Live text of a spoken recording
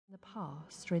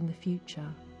past or in the future.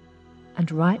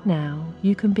 And right now,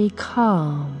 you can be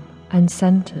calm and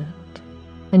centered,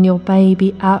 and your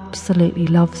baby absolutely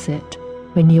loves it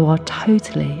when you are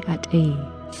totally at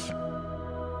ease.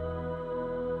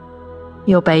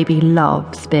 Your baby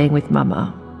loves being with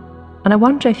Mama, and I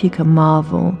wonder if you can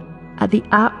marvel at the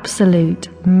absolute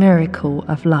miracle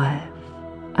of life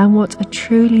and what a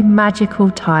truly magical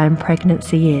time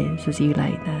pregnancy is as you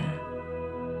lay there.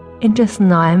 In just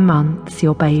 9 months,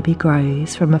 your baby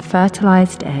grows from a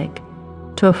fertilized egg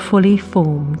to a fully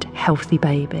formed, healthy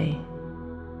baby.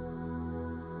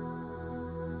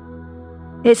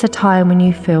 It's a time when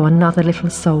you feel another little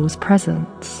soul's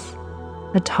presence,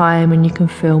 a time when you can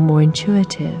feel more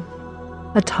intuitive,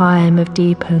 a time of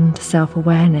deepened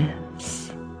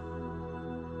self-awareness,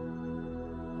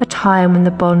 a time when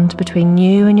the bond between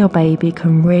you and your baby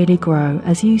can really grow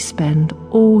as you spend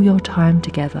all your time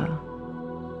together.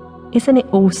 Isn't it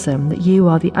awesome that you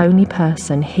are the only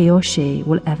person he or she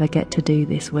will ever get to do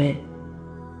this with?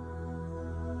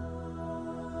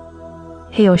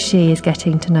 He or she is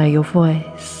getting to know your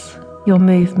voice, your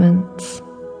movements,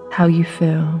 how you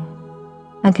feel,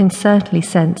 and can certainly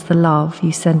sense the love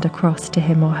you send across to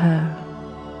him or her.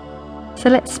 So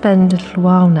let's spend a little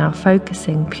while now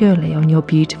focusing purely on your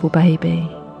beautiful baby.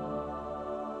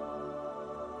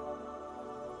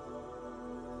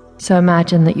 So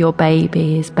imagine that your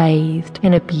baby is bathed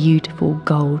in a beautiful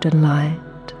golden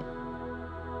light,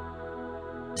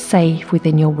 safe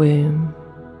within your womb.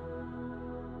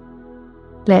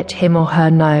 Let him or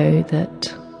her know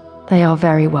that they are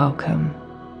very welcome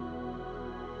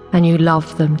and you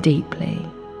love them deeply.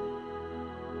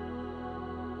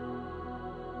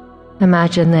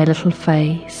 Imagine their little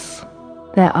face,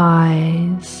 their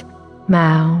eyes,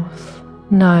 mouth,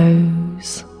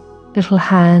 nose, little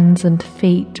hands and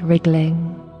feet wriggling.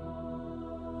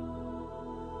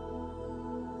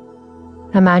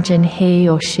 Imagine he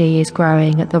or she is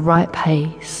growing at the right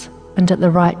pace and at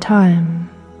the right time.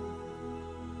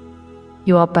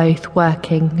 You are both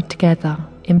working together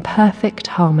in perfect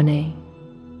harmony.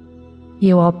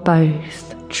 You are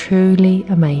both truly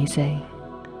amazing.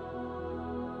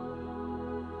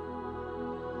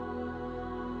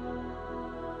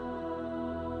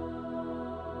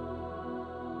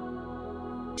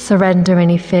 Surrender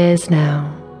any fears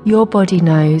now. Your body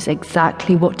knows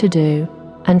exactly what to do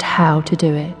and how to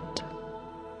do it.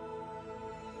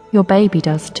 Your baby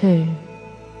does too.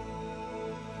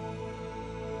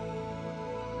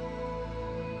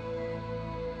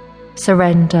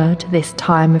 Surrender to this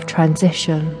time of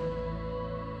transition,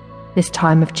 this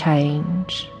time of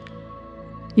change.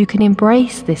 You can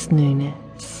embrace this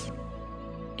newness.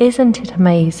 Isn't it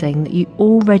amazing that you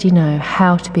already know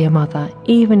how to be a mother,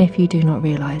 even if you do not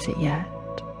realize it yet?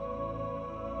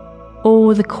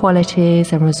 All the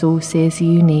qualities and resources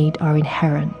you need are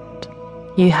inherent.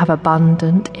 You have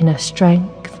abundant inner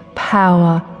strength,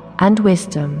 power, and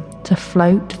wisdom to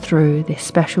float through this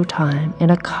special time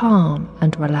in a calm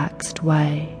and relaxed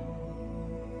way.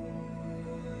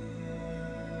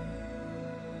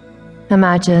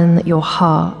 Imagine that your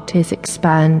heart is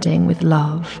expanding with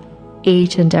love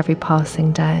each and every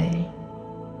passing day.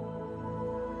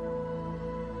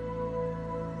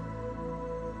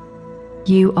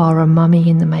 You are a mummy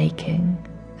in the making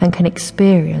and can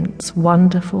experience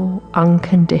wonderful,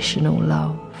 unconditional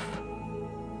love.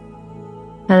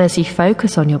 And as you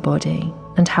focus on your body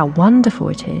and how wonderful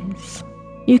it is,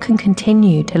 you can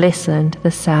continue to listen to the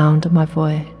sound of my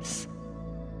voice.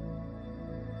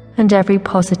 And every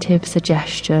positive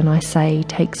suggestion I say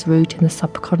takes root in the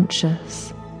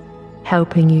subconscious,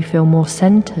 helping you feel more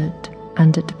centered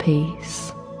and at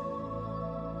peace.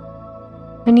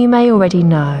 And you may already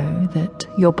know that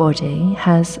your body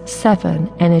has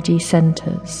 7 energy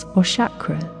centers or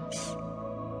chakras.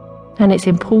 And it's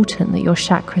important that your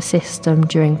chakra system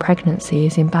during pregnancy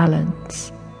is in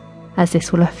balance, as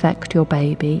this will affect your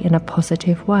baby in a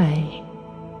positive way.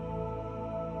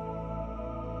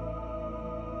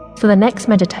 So the next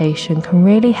meditation can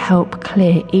really help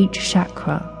clear each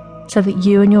chakra so that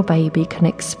you and your baby can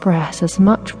express as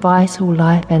much vital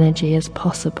life energy as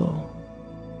possible.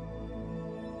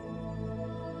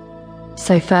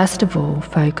 So first of all,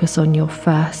 focus on your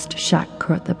first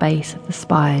chakra at the base of the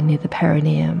spine near the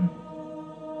perineum.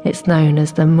 It's known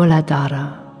as the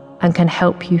Muladhara and can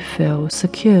help you feel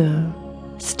secure,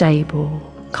 stable,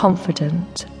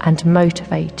 confident, and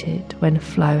motivated when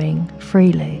flowing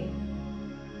freely.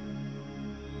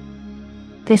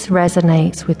 This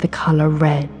resonates with the colour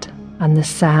red and the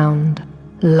sound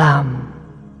Lam.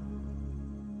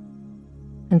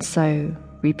 And so,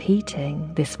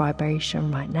 repeating this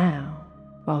vibration right now,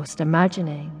 whilst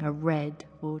imagining a red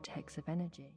vortex of energy.